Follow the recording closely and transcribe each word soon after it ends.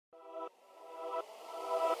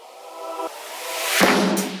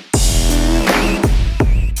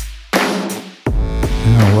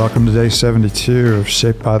Welcome to day 72 of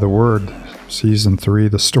Shaped by the Word, season 3,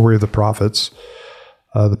 the story of the prophets.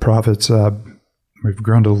 We've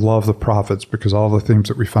grown to love the prophets because all the themes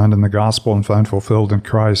that we find in the gospel and find fulfilled in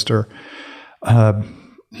Christ are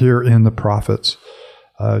here in the prophets.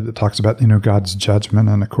 It talks about, God's judgment,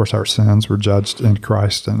 and of course our sins were judged in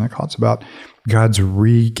Christ. And it talks about God's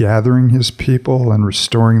regathering his people and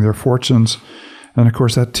restoring their fortunes. And of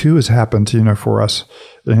course that too has happened, for us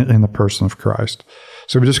in the person of Christ.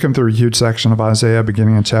 So we just come through a huge section of Isaiah,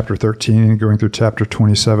 beginning in chapter 13 and going through chapter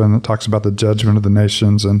 27 that talks about the judgment of the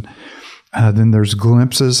nations. And then there's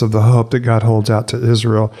glimpses of the hope that God holds out to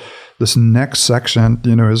Israel. This next section,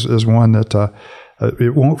 is one that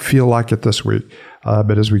it won't feel like it this week.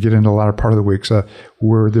 But as we get into the latter part of the weeks,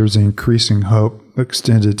 where there's increasing hope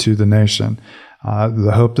extended to the nation.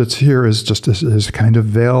 The hope that's here is kind of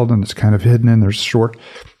veiled and it's kind of hidden, and there's short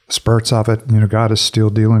spurts of it. God is still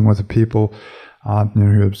dealing with the people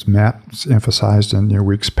as Matt emphasized in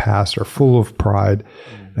weeks past, are full of pride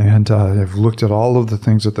and have looked at all of the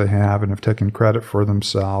things that they have and have taken credit for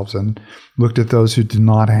themselves and looked at those who do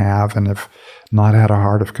not have and have not had a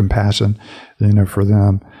heart of compassion, for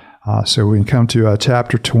them. So we come to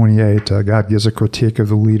chapter 28. God gives a critique of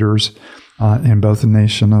the leaders in both the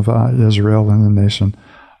nation of Israel and the nation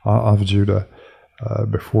of Judah.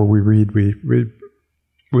 Before we read,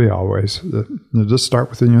 we always just start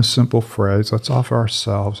with a simple phrase. Let's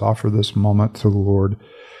offer this moment to the Lord,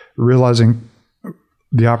 realizing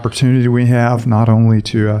the opportunity we have not only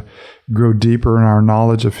to grow deeper in our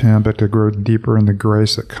knowledge of him, but to grow deeper in the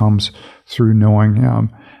grace that comes through knowing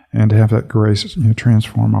him, and to have that grace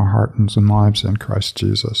transform our hearts and lives in Christ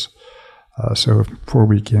Jesus. So before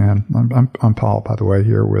we begin, I'm Paul, by the way,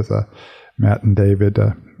 here with Matt and David.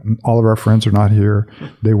 All of our friends are not here.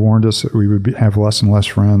 They warned us that we would have less and less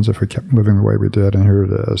friends if we kept living the way we did, and here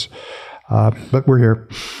it is. But we're here.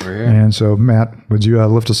 And so, Matt, would you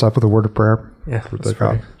lift us up with a word of prayer? Yeah, let's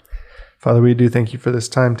pray. Father, we do thank you for this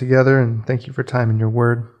time together, and thank you for time in your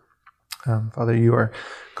word. Father, you are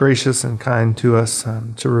gracious and kind to us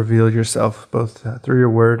to reveal yourself both through your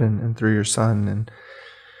word and through your Son. And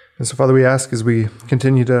so, Father, we ask as we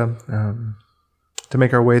continue to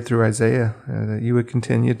make our way through Isaiah, that you would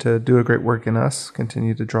continue to do a great work in us,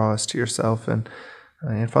 continue to draw us to yourself. And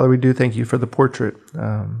Father, we do thank you for the portrait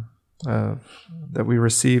that we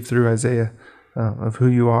receive through Isaiah of who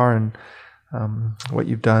you are and what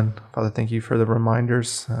you've done. Father, thank you for the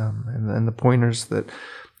reminders and the pointers that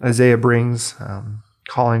Isaiah brings,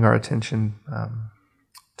 calling our attention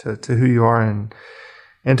to who you are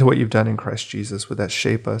and to what you've done in Christ Jesus. Would that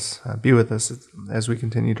shape us, be with us as we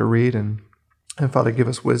continue to read, and Father, give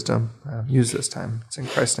us wisdom. Use this time. It's in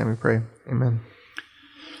Christ's name we pray. Amen.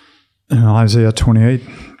 In Isaiah 28,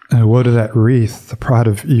 woe to that wreath, the pride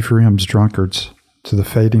of Ephraim's drunkards, to the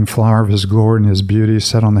fading flower of his glory and his beauty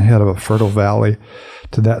set on the head of a fertile valley,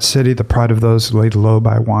 to that city, the pride of those laid low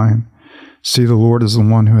by wine. See, the Lord is the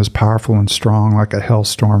one who is powerful and strong, like a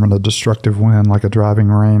hailstorm and a destructive wind, like a driving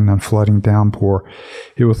rain and flooding downpour.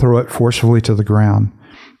 He will throw it forcefully to the ground.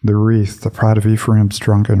 The wreath, the pride of Ephraim's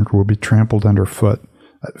drunkard, will be trampled underfoot.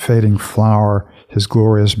 That fading flower, his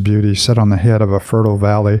glorious beauty, set on the head of a fertile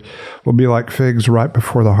valley, will be like figs right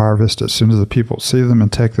before the harvest. As soon as the people see them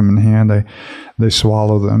and take them in hand, they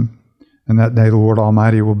swallow them. And that day the Lord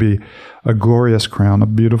Almighty will be a glorious crown, a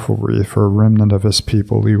beautiful wreath for a remnant of his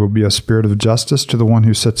people. He will be a spirit of justice to the one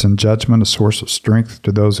who sits in judgment, a source of strength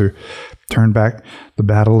to those who turn back the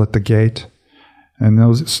battle at the gate.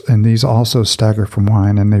 And these also stagger from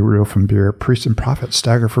wine, and they reel from beer. Priests and prophets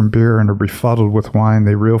stagger from beer and are befuddled with wine.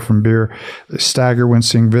 They reel from beer. They stagger when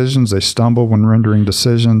seeing visions. They stumble when rendering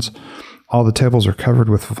decisions. All the tables are covered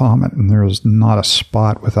with vomit, and there is not a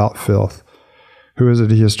spot without filth. Who is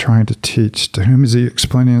it he is trying to teach? To whom is he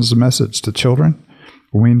explaining his message? To children,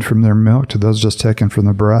 weaned from their milk, to those just taken from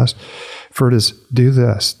the breast? For it is, do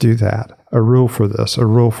this, do that, a rule for this, a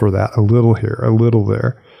rule for that, a little here, a little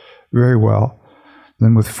there. Very well.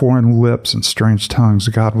 Then with foreign lips and strange tongues,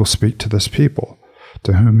 God will speak to this people,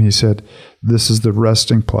 to whom he said, this is the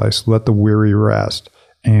resting place, let the weary rest,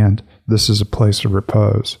 and this is a place of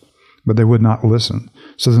repose. But they would not listen.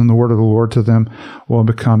 So then the word of the Lord to them will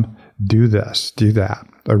become, do this, do that,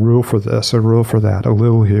 a rule for this, a rule for that, a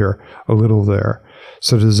little here, a little there.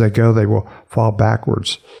 So that as they go, they will fall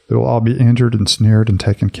backwards. They will all be injured and snared and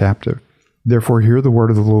taken captive. Therefore hear the word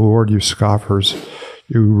of the Lord, you scoffers,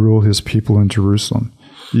 you rule his people in Jerusalem.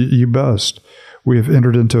 You boast. We have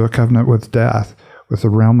entered into a covenant with death. With the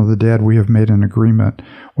realm of the dead we have made an agreement.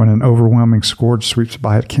 When an overwhelming scourge sweeps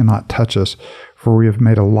by, it cannot touch us, for we have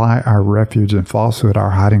made a lie our refuge and falsehood our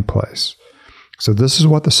hiding place. So this is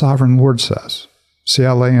what the sovereign Lord says. See,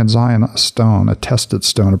 I lay in Zion a stone, a tested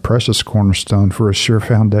stone, a precious cornerstone for a sure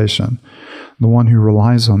foundation. The one who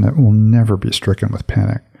relies on it will never be stricken with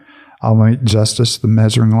panic. I'll make justice the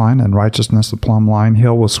measuring line and righteousness the plumb line.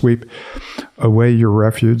 Hill will sweep away your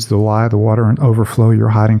refuge, the lie, the water, and overflow your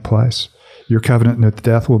hiding place. Your covenant with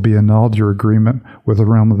death will be annulled. Your agreement with the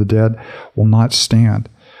realm of the dead will not stand.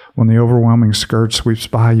 When the overwhelming scourge sweeps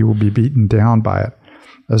by, you will be beaten down by it.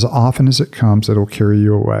 As often as it comes, it will carry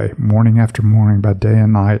you away. Morning after morning, by day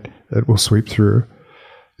and night, it will sweep through.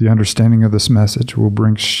 The understanding of this message will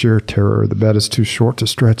bring sheer terror. The bed is too short to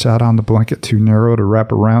stretch out on, the blanket too narrow to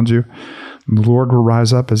wrap around you. The Lord will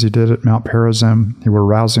rise up as he did at Mount Perazim. He will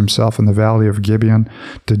rouse himself in the valley of Gibeon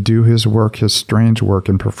to do his work, his strange work,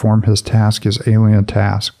 and perform his task, his alien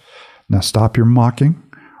task. Now stop your mocking,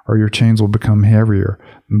 or your chains will become heavier.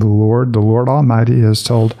 The Lord Almighty, has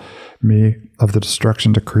told me of the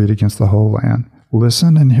destruction decreed against the whole land.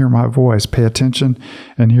 Listen and hear my voice. Pay attention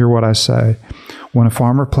and hear what I say. When a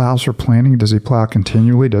farmer plows for planting, does he plow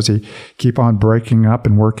continually? Does he keep on breaking up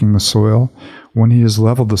and working the soil? When he has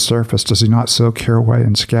leveled the surface, does he not sow caraway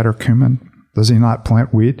and scatter cumin? Does he not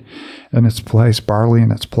plant wheat in its place, barley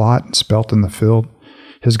in its plot, and spelt in the field?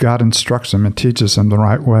 His God instructs him and teaches him the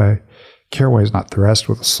right way. Caraway is not threshed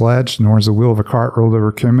with a sledge, nor is the wheel of a cart rolled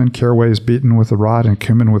over cumin. Caraway is beaten with a rod and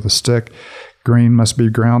cumin with a stick. Grain must be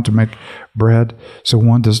ground to make bread, so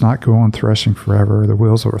one does not go on threshing forever. The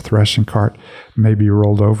wheels of a threshing cart may be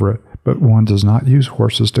rolled over it, but one does not use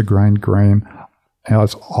horses to grind grain.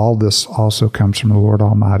 As all this also comes from the Lord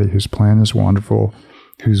Almighty, whose plan is wonderful,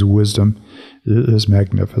 whose wisdom is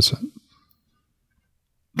magnificent.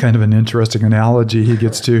 Kind of an interesting analogy he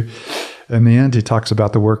gets to. In the end, he talks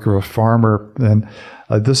about the work of a farmer, and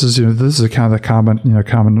this is a kind of common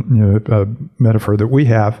metaphor that we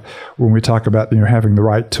have when we talk about having the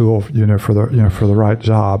right tool for the right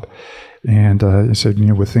job. And he said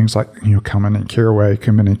with things like cumin and caraway,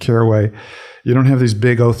 you don't have these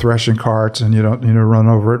big old threshing carts, and you don't run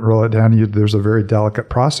over it and roll it down. There's a very delicate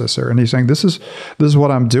process there. And he's saying this is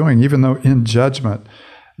what I'm doing, even though in judgment,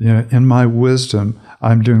 in my wisdom,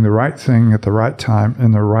 I'm doing the right thing at the right time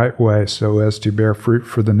in the right way, so as to bear fruit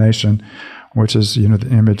for the nation, which is the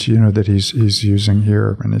image that he's using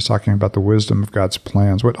here, and he's talking about the wisdom of God's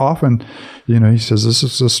plans. What often, he says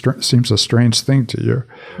this seems a strange thing to you,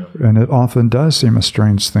 and it often does seem a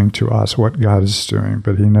strange thing to us what God is doing.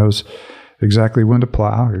 But He knows exactly when to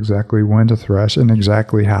plow, exactly when to thresh, and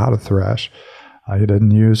exactly how to thresh. He doesn't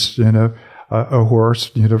use a horse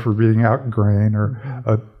for beating out grain, or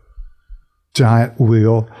a giant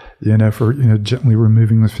wheel for gently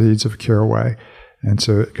removing the seeds of caraway. And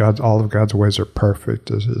so all of God's ways are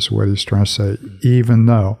perfect, is what he's trying to say, even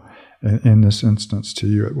though in this instance to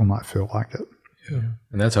you it will not feel like it. Yeah.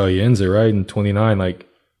 And that's how he ends it, right? In 29, like,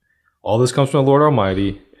 all this comes from the Lord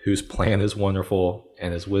Almighty, whose plan is wonderful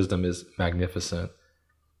and his wisdom is magnificent.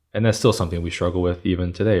 And that's still something we struggle with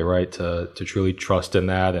even today, right? To truly trust in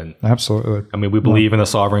that. And absolutely. I mean, we believe in a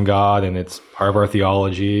sovereign God, and it's part of our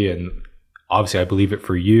theology. And obviously I believe it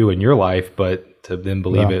for you in your life, but to then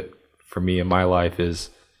believe it for me in my life is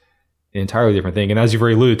an entirely different thing. And as you've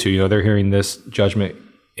already alluded to, they're hearing this judgment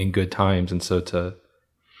in good times. And so to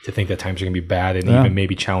think that times are going to be bad and even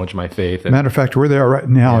maybe challenge my faith. And, matter of fact, where they are right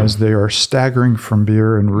now is they are staggering from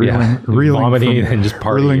beer and reeling vomiting from, and just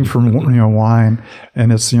partying. Reeling from wine.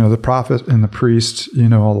 And it's the prophet and the priest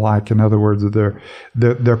alike. In other words, they're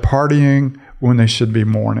partying when they should be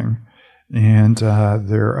mourning, and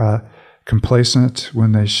they're complacent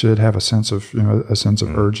when they should have a sense of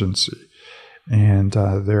urgency, and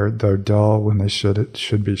they're dull when they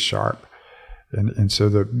should be sharp. And so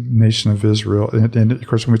the nation of Israel, and of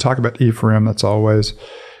course when we talk about Ephraim, that's always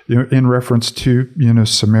in reference to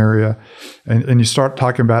Samaria, and you start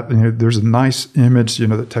talking about there's a nice image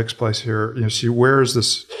that takes place here. She wears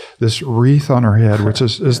this wreath on her head, which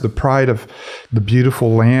is the pride of the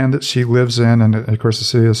beautiful land that she lives in, and of course the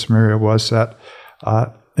city of Samaria was set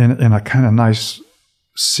in a kind of nice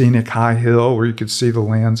scenic high hill where you could see the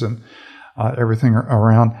lands and everything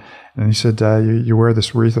around. And he said, you wear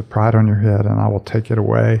this wreath of pride on your head, and I will take it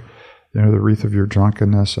away, the wreath of your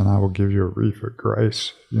drunkenness, and I will give you a wreath of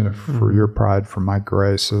grace, for your pride, for my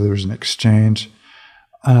grace. So there's an exchange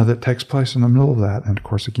that takes place in the middle of that. And of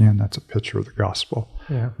course, again, that's a picture of the gospel,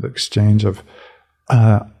 the exchange of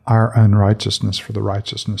our unrighteousness for the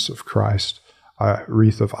righteousness of Christ, a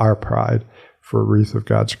wreath of our pride for a wreath of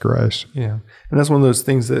God's grace. Yeah. And that's one of those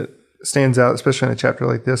things that stands out, especially in a chapter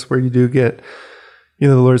like this, where you do get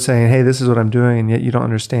the Lord saying, hey, this is what I'm doing, and yet you don't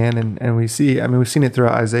understand. And we've seen it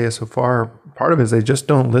throughout Isaiah so far. Part of it is they just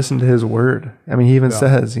don't listen to his word. I mean, he even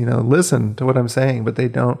says, listen to what I'm saying, but they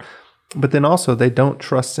don't but then also they don't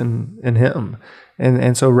trust in him.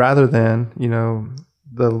 And so rather than,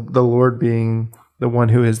 the Lord being the one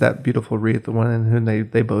who is that beautiful wreath, the one in whom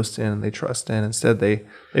they boast in and they trust in, instead they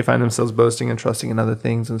find themselves boasting and trusting in other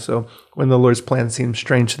things. And so when the Lord's plan seems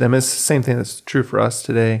strange to them, it's the same thing that's true for us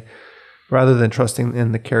today. Rather than trusting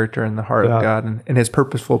in the character and the heart of God and his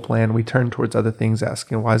purposeful plan, we turn towards other things,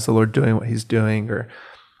 asking, why is the Lord doing what he's doing? Or,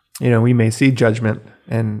 we may see judgment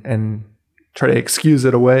and try to excuse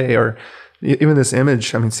it away. Or even this image,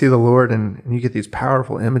 see the Lord and you get these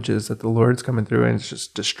powerful images that the Lord's coming through and it's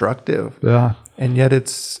just destructive. Yeah. And yet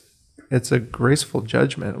it's a graceful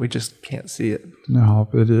judgment. We just can't see it. No,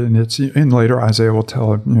 and later Isaiah will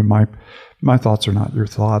tell him, my thoughts are not your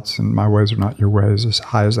thoughts, and my ways are not your ways. As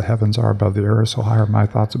high as the heavens are above the earth, so high are my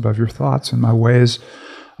thoughts above your thoughts, and my ways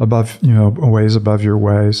above your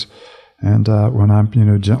ways. And when I'm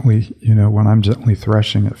gently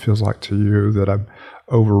threshing, it feels like to you that I'm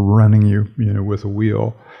overrunning you, with a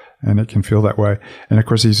wheel, and it can feel that way. And of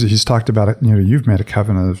course, he's talked about it. You've made a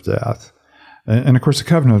covenant of death, and of course, the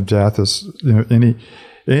covenant of death is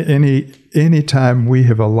any time we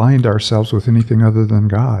have aligned ourselves with anything other than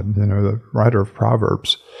God. The writer of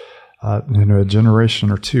Proverbs, a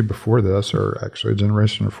generation or two before this, or actually a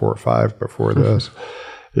generation or 4 or 5 before this,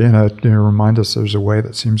 remind us there's a way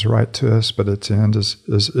that seems right to us, but its end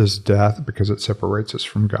is death because it separates us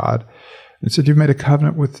from God. It said, you've made a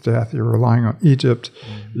covenant with death. You're relying on Egypt.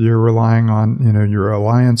 Mm-hmm. You're relying on, your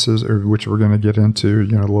alliances, which we're going to get into, a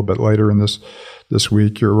little bit later in this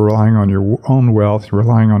week. You're relying on your own wealth. You're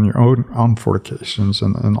relying on your own fornications,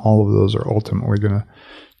 and all of those are ultimately going to,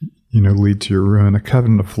 lead to your ruin. A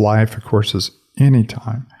covenant of life, of course, is any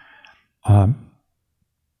time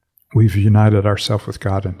we've united ourselves with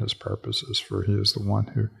God in his purposes, for he is the one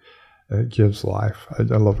who gives life. I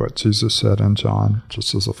love what Jesus said in John.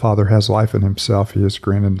 Just as the Father has life in himself, he has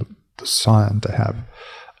granted the Son to have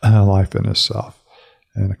life in himself.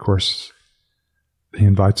 And of course, he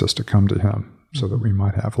invites us to come to him so that we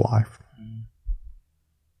might have life.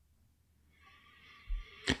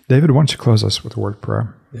 David, why don't you close us with a word of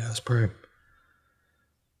prayer? Yeah, let's pray.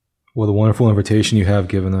 What a wonderful invitation you have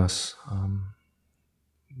given us.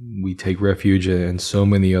 We take refuge in so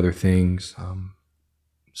many other things,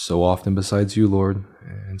 so often besides you, Lord.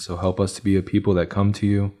 And so help us to be a people that come to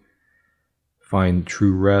you, find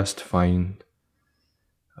true rest, find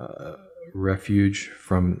refuge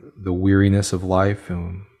from the weariness of life.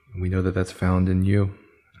 And we know that that's found in you.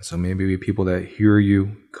 So maybe we be people that hear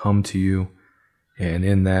you, come to you, and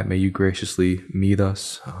in that, may you graciously meet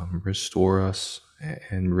us, restore us,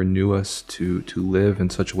 and renew us to live in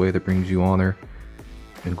such a way that brings you honor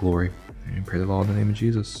and glory. And we pray that all in the name of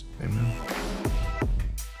Jesus. Amen.